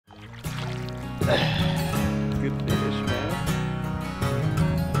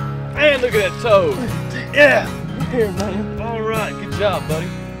look at that toad. Yeah. Here, man. All right, good job, buddy.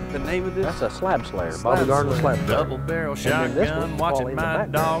 The name of this? That's a slab slayer. Bobby Gardner slab slayer. Double barrel shotgun, watching my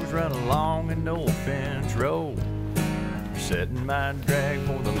dogs run along an old fence road. Setting my drag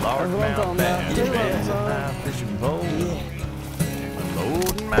for the largemouth bass, bending my fishing pole.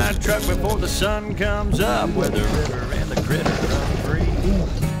 Loading my truck before the sun comes up, where the river and the critter run free.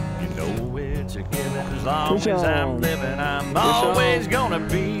 You know it's a given, as long as I'm living, I'm always gonna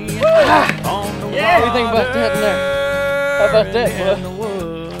be on the water. What do you think about that in there? How about that, bud? Woo!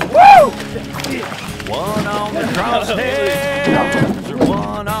 One on the crosshairs or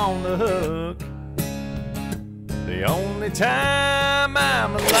one on the hook. The only time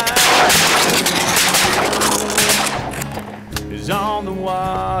I'm alive is on the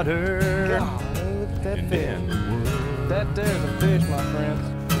water. God, look at that and fish. in the woods. That there's a fish, my friends.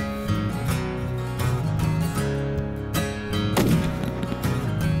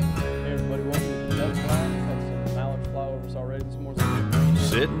 Everybody wants to duck line. Had some mallard flyovers already this morning.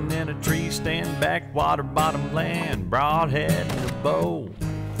 Sitting in a tree stand, backwater bottom land, broadhead in a bow.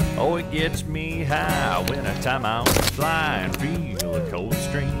 Oh, it gets me high when I time out to fly and feel a cold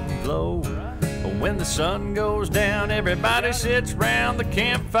stream blow. But when the sun goes down, everybody sits round the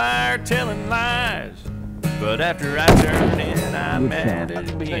campfire telling lies. But after I turn in, I'm at it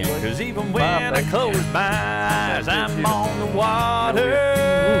again. Cause even when I close my eyes, I'm on the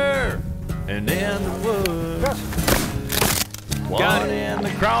water and in the woods. One in the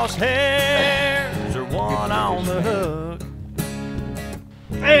crosshairs or one on the hook.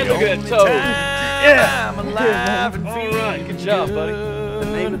 And look at that toad. Yeah. I'm alive and All right, good job, buddy.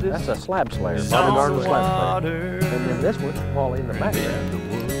 The name of this? That's a slab slayer. Bobby Gardner slab slayer. And then this one, Wally in the background.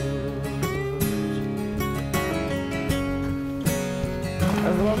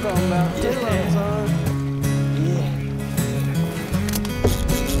 That's what I'm talking about. Yeah, son.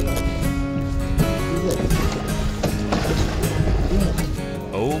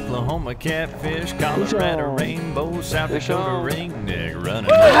 Oklahoma catfish, Colorado rainbow, South Dakota ringneck, running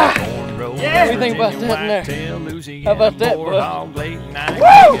up cornrows. Yeah. What do you think about that in there? Tail, Louisiana, How about that, bud? boarhog, late night,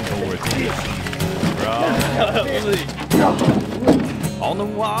 northeast, on the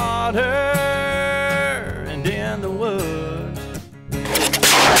water and in the woods.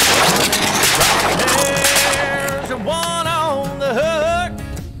 There's one on the hook.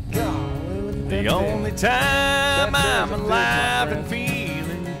 The only time I'm alive and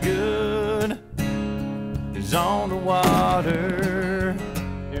feeling good is on the water.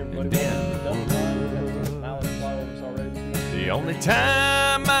 Everybody wants to duck line. Had some mallard flyovers already this morning. The only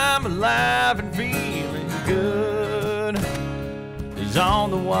time I'm alive and feeling good is on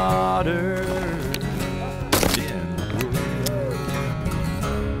the water. In the woods.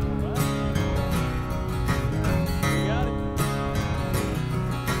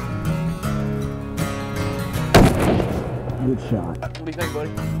 Good shot. What do you think, buddy?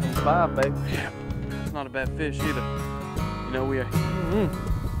 5, baby. It's not a bad fish either. You know, we are.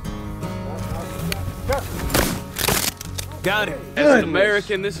 Got it. As an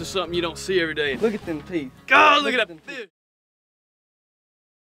American, this is something you don't see every day. Look at them teeth. God, look at that fish.